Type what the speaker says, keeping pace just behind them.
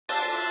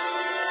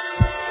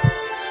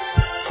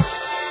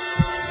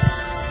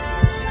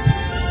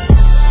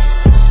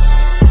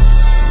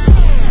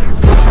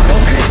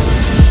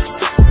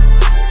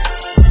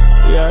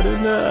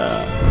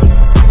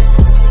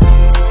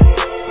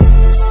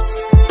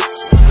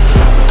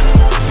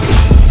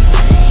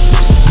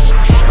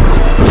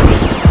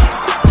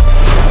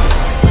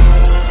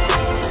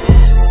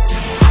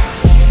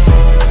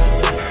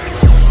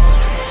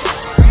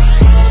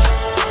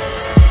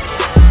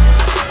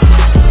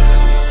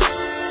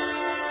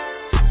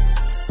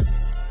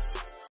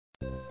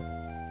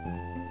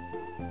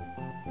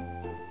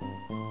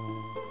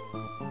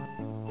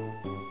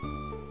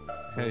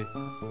Hey.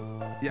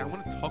 Yeah, I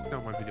want to talk now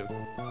in my videos.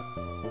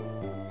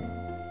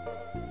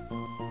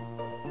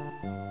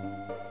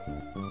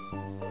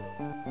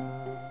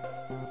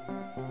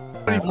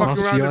 Fucking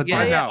around and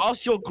find out.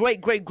 Ask your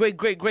great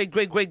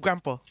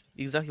grandpa.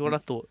 Exactly what I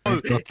thought.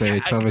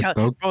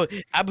 Bro,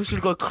 Abu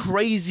should go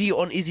crazy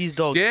on Izzy's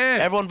dog. Skip.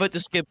 Everyone vote to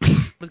skip.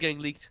 Was getting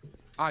leaked.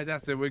 Alright,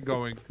 that's it. We're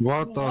going.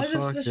 What the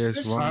fuck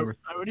is wrong with?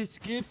 I already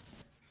skipped.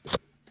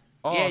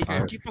 Oh, yeah, okay.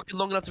 you keep fucking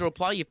long enough to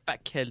reply, you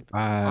fat kid.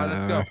 Alright,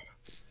 let's go.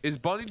 Is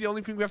Bonnie the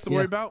only thing we have to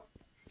worry about?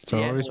 So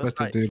Yeah, what are we supposed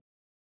to do?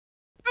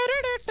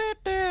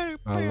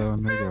 Hello,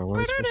 nigga. What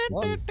are we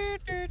supposed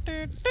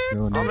to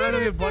do? I'm gonna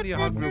give Bonnie a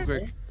hug real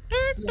quick.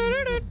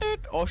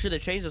 Oh shit, they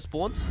changed the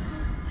spawns?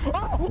 Oh,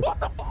 what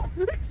the fuck?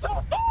 He's so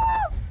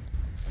fast!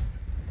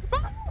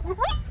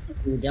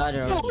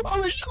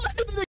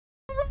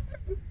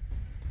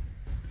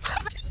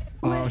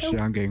 Oh shit,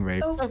 I'm getting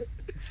raped.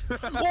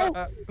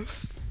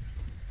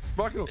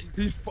 Marco,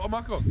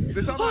 Marco,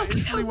 this time I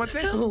instantly went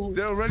there.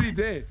 They're already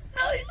there.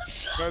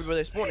 Bro,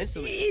 they spawn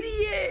instantly.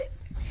 Idiot!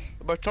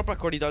 But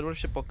Choprak already died. What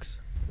a shitbox.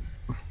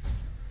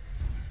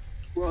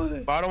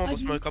 What? But I don't want the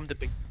smoke, I'm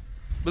dipping.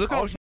 But look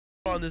how much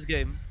on this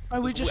game.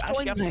 We just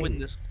actually have to win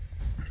this.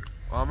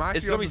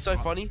 It's gonna be so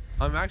funny.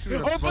 I'm actually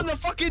gonna open the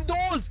fucking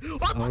doors!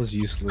 That was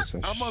useless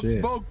as I'm on shit.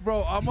 smoke,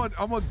 bro. I'm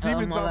on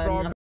demons,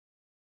 bro.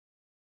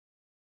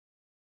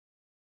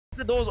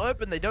 The doors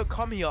open, they don't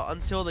come here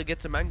until they get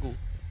to Mangle.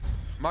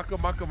 Marco,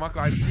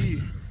 I see.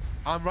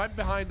 I'm right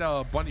behind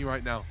Bunny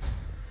right now.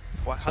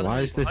 So why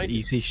is this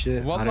easy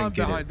shit? Well, I don't I'm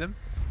get behind it. them.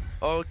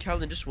 Oh,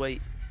 Calvin, just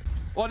wait.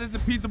 Oh, there's a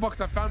pizza box.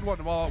 I found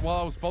one while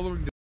I was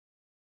following.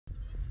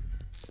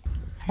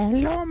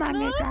 Hello, my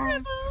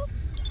nigga.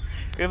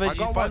 River, did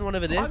you find one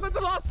over there? I got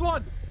the last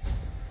one.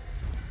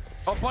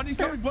 Oh, Bunny's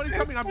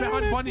coming. I'm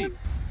behind Bunny.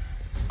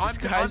 I'm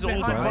behind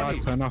Bunny.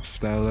 Turn off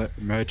the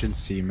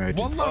emergency. One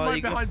line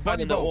right behind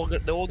Bunny. They're all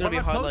gonna be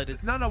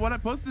highlighted. No, when I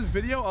post this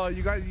video,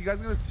 you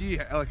guys are gonna see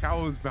like how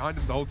I was behind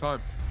him the whole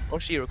time. Oh,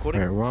 she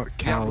recording? Wait, what?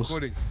 Cows? Yeah, I'm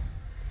recording.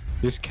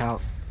 This cow.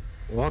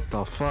 What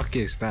the fuck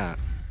is that?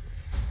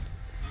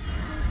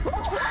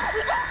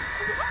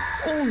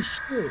 Oh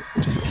shit!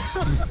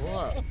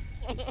 What?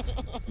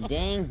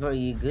 Dang, bro,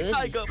 you good?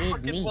 I You got scared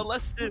fucking me.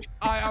 molested.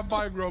 I am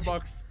buying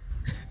Robux.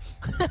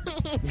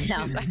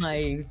 Yeah, I'm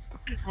like,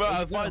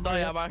 Bro, if I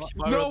die, I'm actually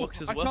buying No,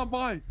 Robux as I well. can't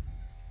buy.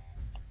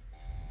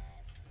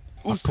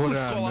 I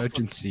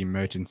put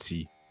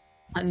emergency.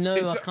 I know I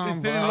didn't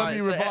can't buy. let Alright,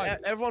 me so revive.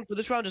 everyone for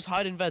this round just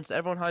hide in vents.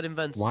 Everyone hide in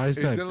vents. Why is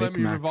It that didn't let Big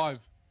me Macs? revive.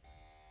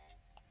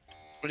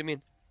 What do you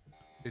mean?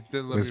 It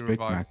didn't let Where's me Big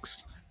revive.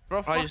 Macs?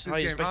 Bro, fuck just- this how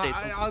you game.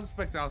 spectate? I'll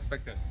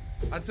spectate.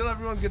 Until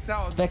everyone gets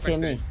out, I'll Spectate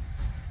me. spectate.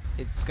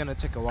 It's gonna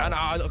take a while. And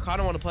I kind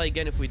of want to play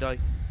again if we die.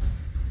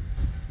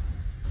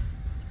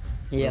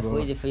 Yeah,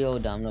 if we all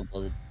die, I'm not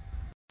bothered.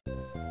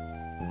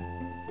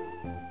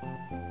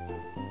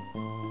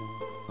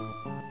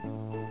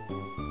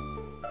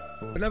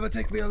 You'll never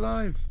take me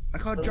alive. I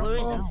can't But jump where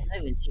is off. that?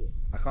 Seven, too.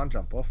 I can't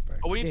jump off, bro.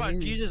 Oh, we need to Yeah,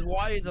 find he- fuses,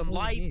 wires, and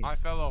lights. I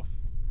fell off.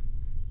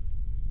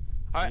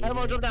 Alright,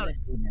 everyone jump down.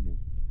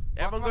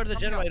 Everyone go to the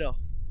Come down. generator.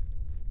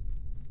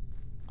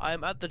 I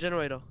am at the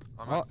generator.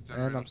 I'm Oh, at the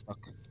generator. and I'm stuck.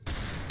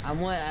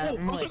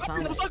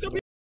 I'm stuck up here.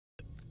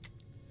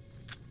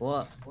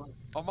 What?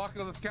 Oh,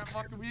 Marco, let's camp.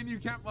 Marco, me and you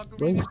camp. Marco, me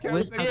Where's- and you camp.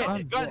 where's Let's Yeah,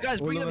 camp. guys,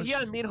 bring All them of here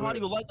us- and me and Hardy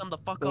will light them the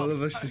fuck All up.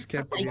 of us just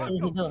kept Hey, together.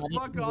 easy do, Hardy,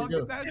 Marco, easy I'll do.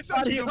 get that shot.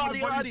 Hardy, You know,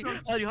 Hardy, with Hardy, body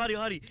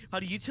shots.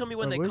 Hardy, you tell me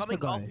when they're Where's the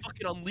coming, I'll guy?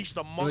 fucking unleash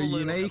the Well, monolith.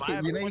 you know you I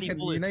have can, 20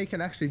 bullets. you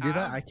can actually do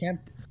that. House.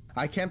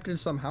 I camped in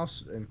some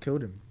house and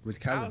killed him with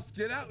Callum. House,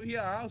 get out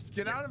here, House.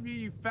 Get out of here,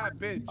 you fat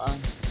bitch.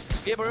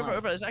 Yeah, but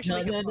remember, it's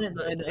actually No, like no, no,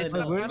 no, it's no,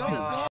 not where fun.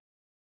 is he?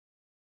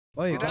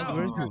 Oh, you Get got out.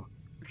 where is you?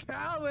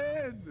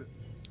 Callan!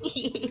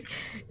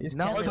 It's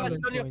Now Oh, I guys,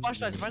 don't turn your join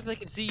flashlights. you. Imagine they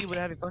can see you when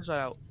they have your flashlight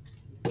out.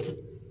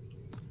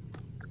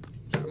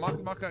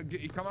 Marco,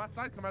 you come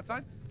outside.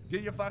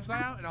 Get your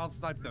flashlight out and I'll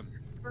snipe them.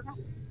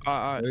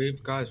 Alright. Where are you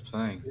guys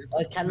playing?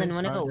 Oh, Cameron,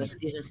 wanna go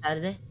Westies on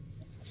Saturday?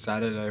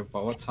 Saturday,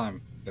 but what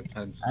time?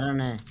 Depends. I don't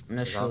know. I'm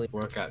not I sure.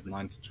 work at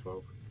 9 to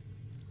 12.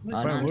 Oh,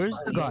 Bro, no, where's it's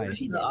the fine. guy? We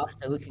can go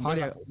after. We can go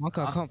Hardy, after.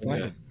 Marco, I can't find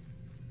Yeah. him.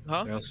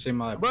 Huh? You'll see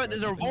my. Bro,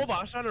 there's a revolver.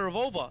 I found a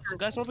revolver. So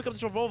guys, someone pick up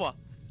this revolver.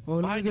 Oh, let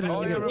me Behind get it. you. Oh,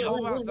 let me yeah, get it.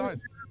 revolver outside.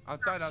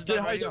 Outside, Dude,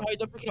 right here.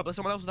 don't pick it up. Let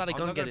someone else without a I'm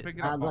gun not get gonna it. pick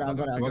it I up. got it, I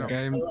got it, I What got it.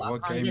 game? Oh, I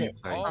What can't game get you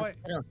it. play? Oh, wait.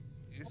 I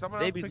can't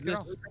Someone else Maybe pick it's it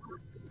up.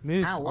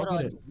 Move, Ah, what I'll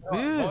do get I it. do?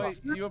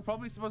 Move. Oh, you were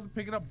probably supposed to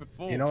pick it up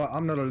before. You know what?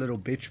 I'm not a little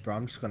bitch, bro.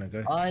 I'm just gonna go.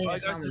 Oh, yeah, Alright,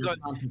 guys, someone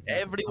let's can't pick it up.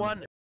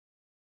 Everyone.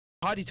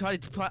 Hardy, Oh,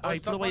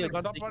 put away your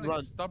guns so you can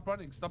run. Stop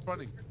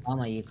running. Oh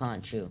my, you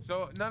can't chill.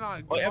 So, no.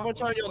 Oh, everyone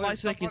turn your Wait,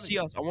 lights so they stop can see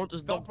running. us. I want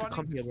this dog to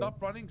come here.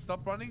 Stop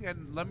running,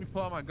 and let me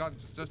pull out my gun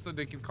just so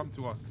they can come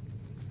to us.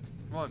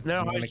 Come on. No,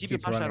 I'm Hardy, gonna keep your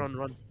keep flashlight running.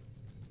 on, run.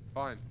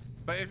 Fine.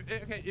 But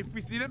if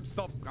we see them,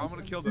 stop. I'm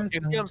gonna kill them.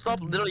 If they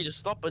stop, literally just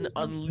stop and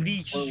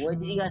unleash. Well, where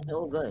did you guys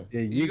all go?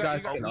 Yeah, you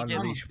guys- guys you can guys-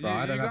 unleash, bro.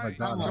 I don't have a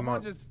gun. Come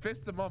on, just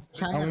fist them up.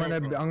 China-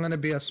 I'm gonna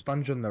be a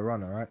sponge on the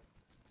run, alright?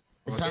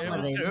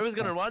 Whoever's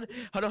gonna run,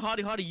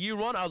 Hardy, you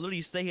run. I'll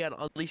literally stay here and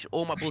unleash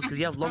all my bullets because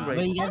he has long Bro,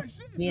 range. you Oh,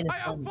 guys shit. be in the I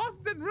am sun.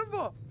 faster than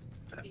River.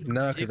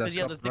 No, See, because I you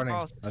have the stopped thick running.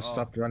 pass. I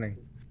stopped running.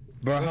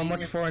 Bro, how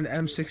much for an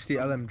M60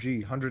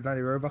 LMG?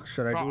 190 Robux?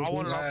 Should I Bro, do I it?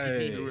 want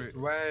please?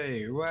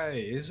 an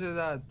Wait. Is it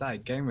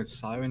that game with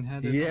Siren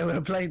Head? Yeah,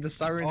 we're playing the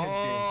Siren Head game.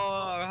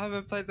 Oh, I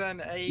haven't played that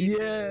in ages.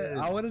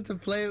 Yeah, I wanted to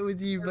play it with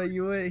you, but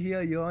you weren't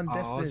here. You're on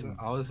I was deafened.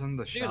 on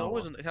the Niggas shower.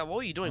 always. What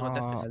are you doing on I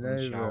deficit?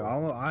 know, shower.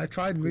 bro. I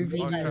tried moving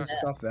you Okay. and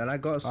stuff, and I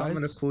got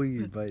someone to call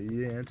you, but you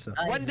didn't answer.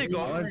 Guys, Wendigo.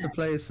 where I you wanted to at?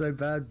 play it so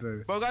bad,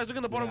 bro. Bro, guys, look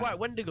in the bottom Yeah. right.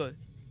 Wendigo.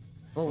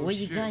 Bro, where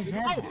you shit. guys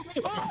at?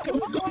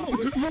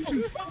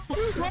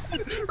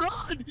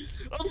 Run!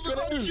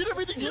 Shoot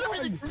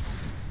everything!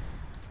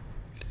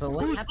 Bro,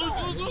 what happened?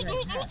 Where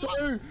you guys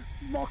at?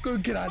 Marco,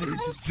 get out of here.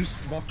 Just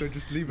Marco,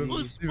 just leave him.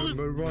 Just leave him.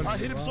 Bro, run. I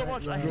hit him so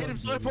much. I hit him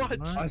so much.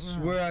 I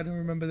swear I don't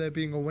remember there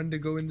being a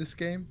Wendigo in this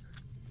game.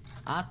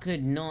 I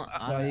could not.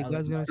 Are you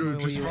guys gonna tell me Dude, where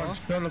just you run. are?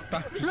 Just don't look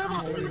back. Just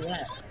Osama, where you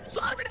at?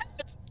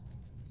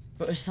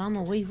 Bro,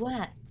 Osama, where you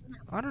at?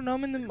 I don't know.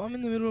 I'm in the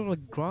middle of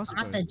like grass. I'm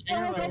at bro. the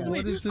generator.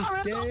 What is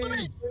this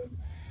game?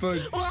 Bro,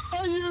 Where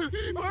are you?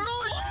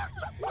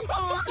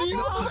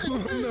 I'm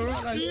on the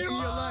run. I see your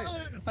light.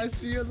 I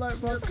see your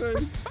light, Marco.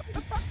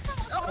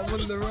 I'm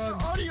on the run.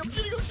 Artie, I'm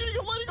shooting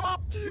him, lighting him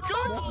up!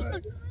 Come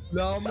on!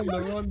 No, I'm on the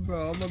run,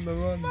 bro. I'm on the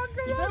run.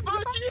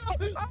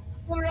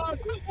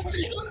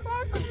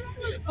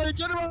 Artie,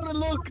 turn around and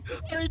look!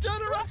 Artie,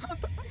 turn around!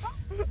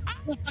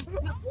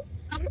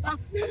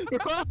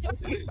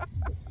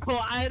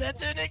 Why,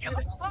 that's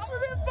ridiculous! Are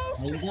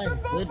you guys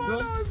good, bro?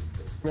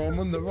 Bro, I'm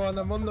on the run.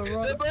 I'm on the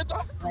run. Guys,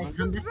 come back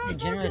to the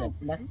generator.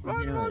 Come back to the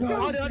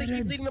generator. Artie,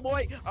 keep leading them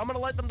away! I'm gonna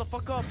light them the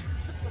fuck up!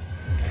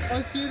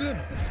 I see them.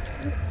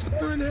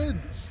 Siren Head.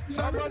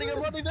 I'm running,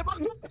 Why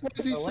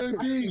is he Bro, so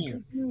what's big?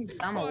 happening?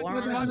 Osama, Why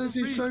where the are hell you? is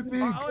he so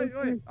big?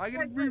 Wait. I'm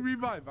getting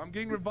revived. I'm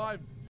getting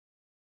revived.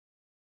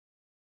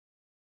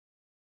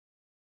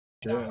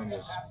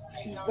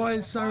 Why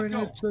is Siren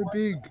Head so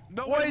big?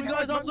 No, What wait, is wait,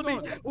 guys my after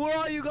gun's me? gone. Where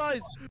are you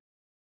guys?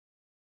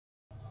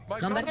 My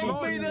Come gun's back to the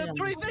gone. Wait, there are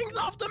 3 things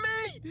after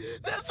me!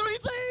 There are 3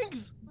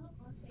 things!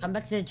 Come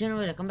back to the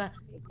generator. Come back.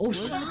 Oh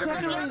shit!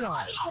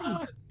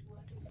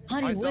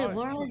 Honey, I wait, died.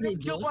 where are they,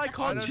 Killed bro? by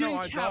I don't know, Cartoon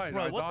I Cat, died,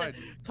 bro. I What died.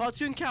 the?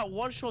 Cartoon Cat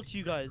one-shots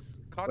you guys.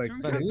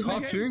 Cartoon Wait, Cat's in the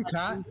game? Cartoon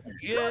Cat?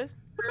 Yeah.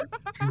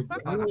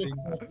 Where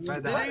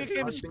The nigga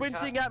came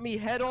sprinting at me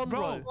head on,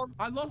 bro. Bro,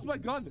 I lost my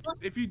gun.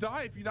 If you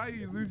die,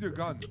 you lose your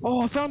gun.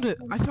 Oh, I found it.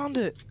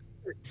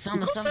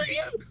 Osama. Oh my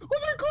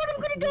god,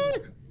 I'm gonna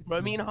die!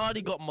 Bro, me and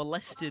Hardy got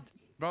molested.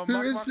 Bro,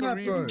 Who is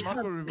that, bro?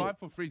 Marco revived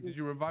for free. Did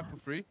you revive for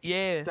free?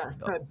 Yeah.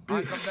 Alright,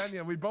 come down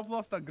here. We both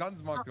lost our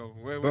guns, Marco.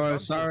 We're Bro, done.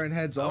 Siren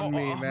Head's on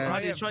me, man.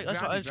 Hardy, let's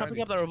try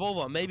picking up the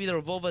revolver. Maybe the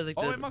revolver is like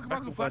Oh the wait, Marco,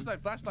 backup gun.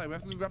 flashlight. We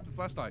have to grab the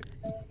flashlight.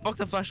 Fuck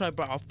the flashlight,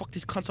 bro. I'll fuck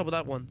this cunt up with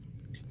that one.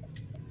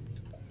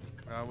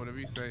 Whatever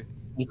you say.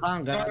 You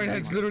can't grab Siren it.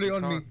 Head's literally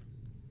on me.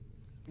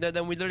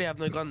 Then we literally have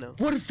no gun now.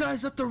 What is that?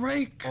 Is that the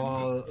rake?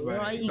 Oh, Where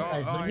are wait. you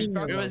guys? What do you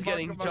mean? It was no?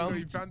 getting Marco, He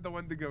jumped. found the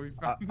Wendigo. He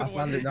I found the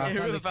found it. No, I Yeah,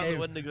 found we the found the cave.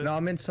 Wendigo. No,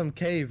 I'm in some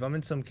cave.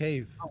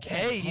 Cave?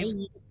 Hey,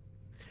 He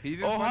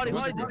didn't Oh, find Hardy, the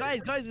Hardy, Wendigo.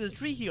 guys, there's a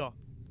tree here.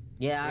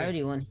 yeah, I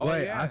already won. Oh,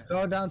 Wait, yeah. I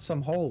fell down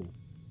some hole.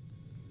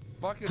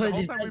 Marco, Bro, the whole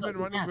this time guy we've been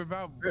got running tapped.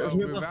 without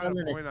River a fell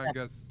in the point, I trap.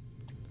 guess.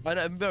 I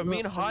know, bro,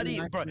 me and Bro, Hardy,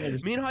 something bro,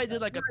 like me and Hardy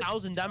did like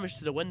 1,000 damage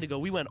to the Wendigo.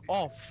 We went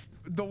off.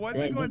 The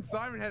Wendigo Yeah, and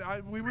Siren Head,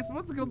 we were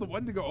supposed to kill the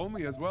Wendigo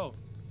only as well.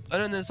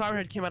 And then Siren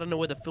Head came out of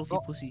nowhere, the filthy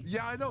pussy.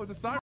 Yeah, I know, the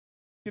Siren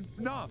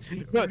No.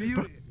 Bro,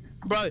 You-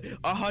 Bro,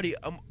 Hardy,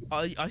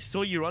 I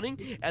saw you running,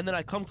 and then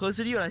I come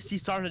closer to you, and I see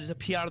Siren Head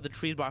disappear out of the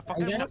trees, bro. I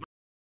fucking Yeah. shut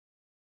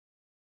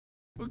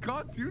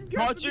Cartoon Cat.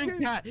 Cartoon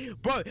Cat,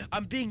 bro,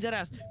 I'm being dead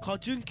ass.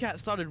 Cartoon Cat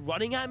started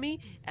running at me,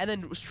 and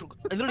then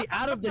literally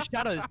out of the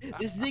shadows,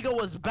 this nigga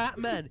was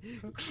Batman.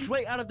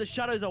 Straight out of the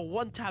shadows, and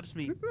one taps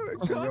me.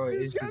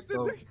 Cartoon it's Cat's just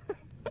in the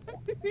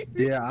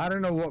Yeah, I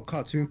don't know what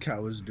Cartoon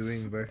Cat was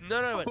doing, bro. No,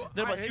 I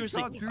but hate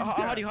seriously, Cartoon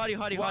Hardy, Cat.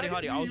 Hardy. Why I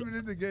are was you even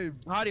in the game?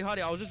 Hardy,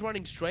 I was just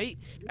running straight,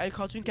 and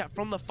Cartoon Cat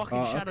from the fucking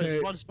Oh, shadows okay.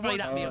 runs straight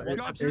at me. And one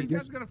taps Cartoon me. just-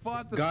 Cat's gonna fall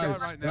out the Guys,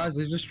 sky right now. guys,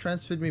 they just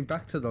transferred me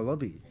back to the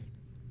lobby.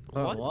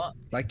 What? What?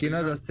 Like, you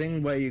know the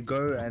thing where you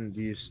go and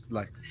you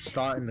like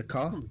start in the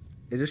car?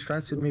 They just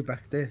transferred me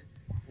back there.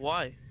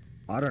 Why?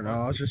 I don't know.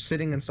 I was just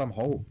sitting in some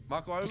hole.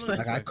 Marco, I was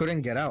Like, I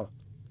couldn't get out.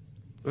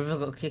 River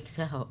got kicked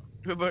out.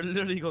 River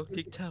literally got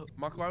kicked out.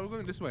 Marco, I was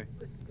going this way.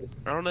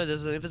 I don't know.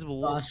 There's an invisible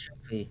wall. Last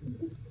trophy.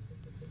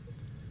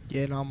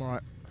 Yeah, no, I'm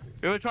alright.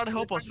 River tried to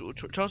help us.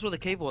 Tell us where the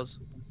cave was.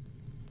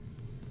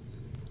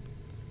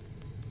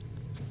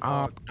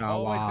 Oh,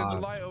 wait, there's a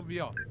light over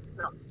here.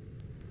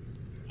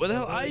 Where the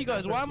hell are you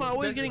guys? Why am I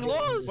always getting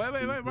lost?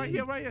 Wait, right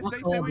here. Stay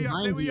Marco, where you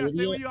are, behind you,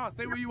 stay where idiot. you are,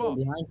 stay where you are.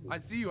 Behind you. I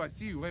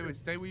see you. Wait,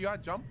 stay where you are.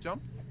 Jump.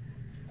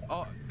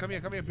 Oh, come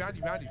here, behind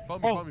you. Follow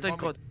me, Oh, follow me. thank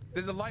God.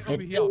 There's a light It's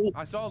over here. so-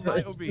 I saw a Bro, light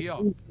it's over so here.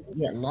 easy to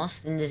get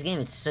lost in this game.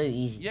 It's so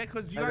easy. Yeah,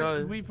 because you I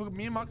guys, know.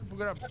 me and Marco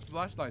forgot our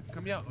flashlights.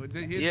 Come here.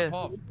 Here's Yeah. the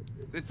path.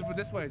 It's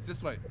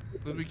this way.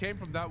 Because we came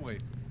from that way.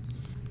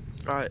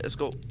 All right, let's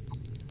go.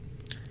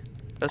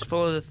 Let's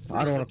follow the.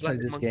 I don't want to play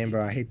black this monkey. game,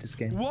 bro. I hate this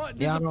game. What?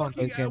 Yeah, I The know,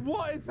 fucking, okay.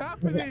 what is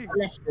Was it happening?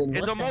 elephant?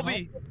 It's a What the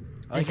mobby.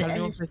 I Is it can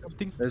you any- say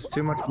something? There's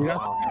too much. You guys,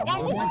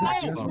 Holy you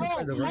guys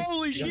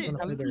shit!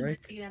 wanna play the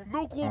rake?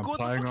 Milk I'm Walker, what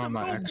the playing fuck's a on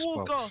my Milk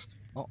Walker? Xbox.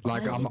 Oh,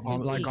 Like Why is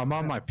I'm it like big? I'm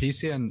on my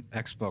PC and The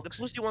Xbox.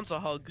 pussy wants a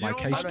hug. You know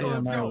Like what, Marco,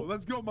 let's go. HDMI.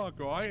 Let's go,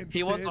 Marco. I ain't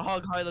He wants a scared.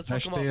 hug. Hi, let's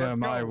fuck him up.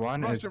 HDMI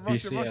 1 Rush is him,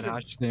 rush him, PC rush and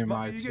him.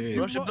 HDMI You get 2.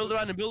 two- Rush and build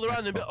around and build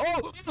around and build.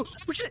 Oh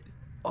shit!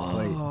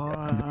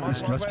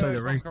 Let's play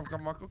the rake.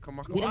 Come, Marco, come,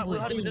 Marco. Yeah,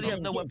 How do we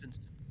have no weapons?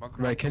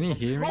 Marco. Wait, can you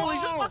hear me? Holy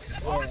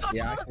shit!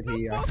 Yeah, I can hear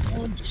you. Oh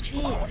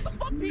shit! What the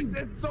fuck? He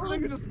did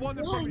something just spawned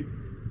in front of me.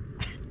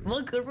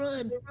 Marco,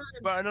 run!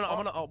 Bro, no, I'm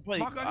gonna. Oh, wait.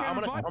 Marco, I I'm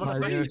can't gonna. I'm revive gonna.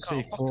 I'm Wait, playing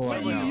UFC 4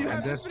 right you now, have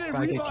and this infinite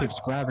faggot revives. keeps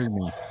grabbing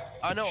me.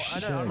 I know. I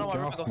Shit, know. I get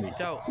got off me.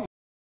 kicked out.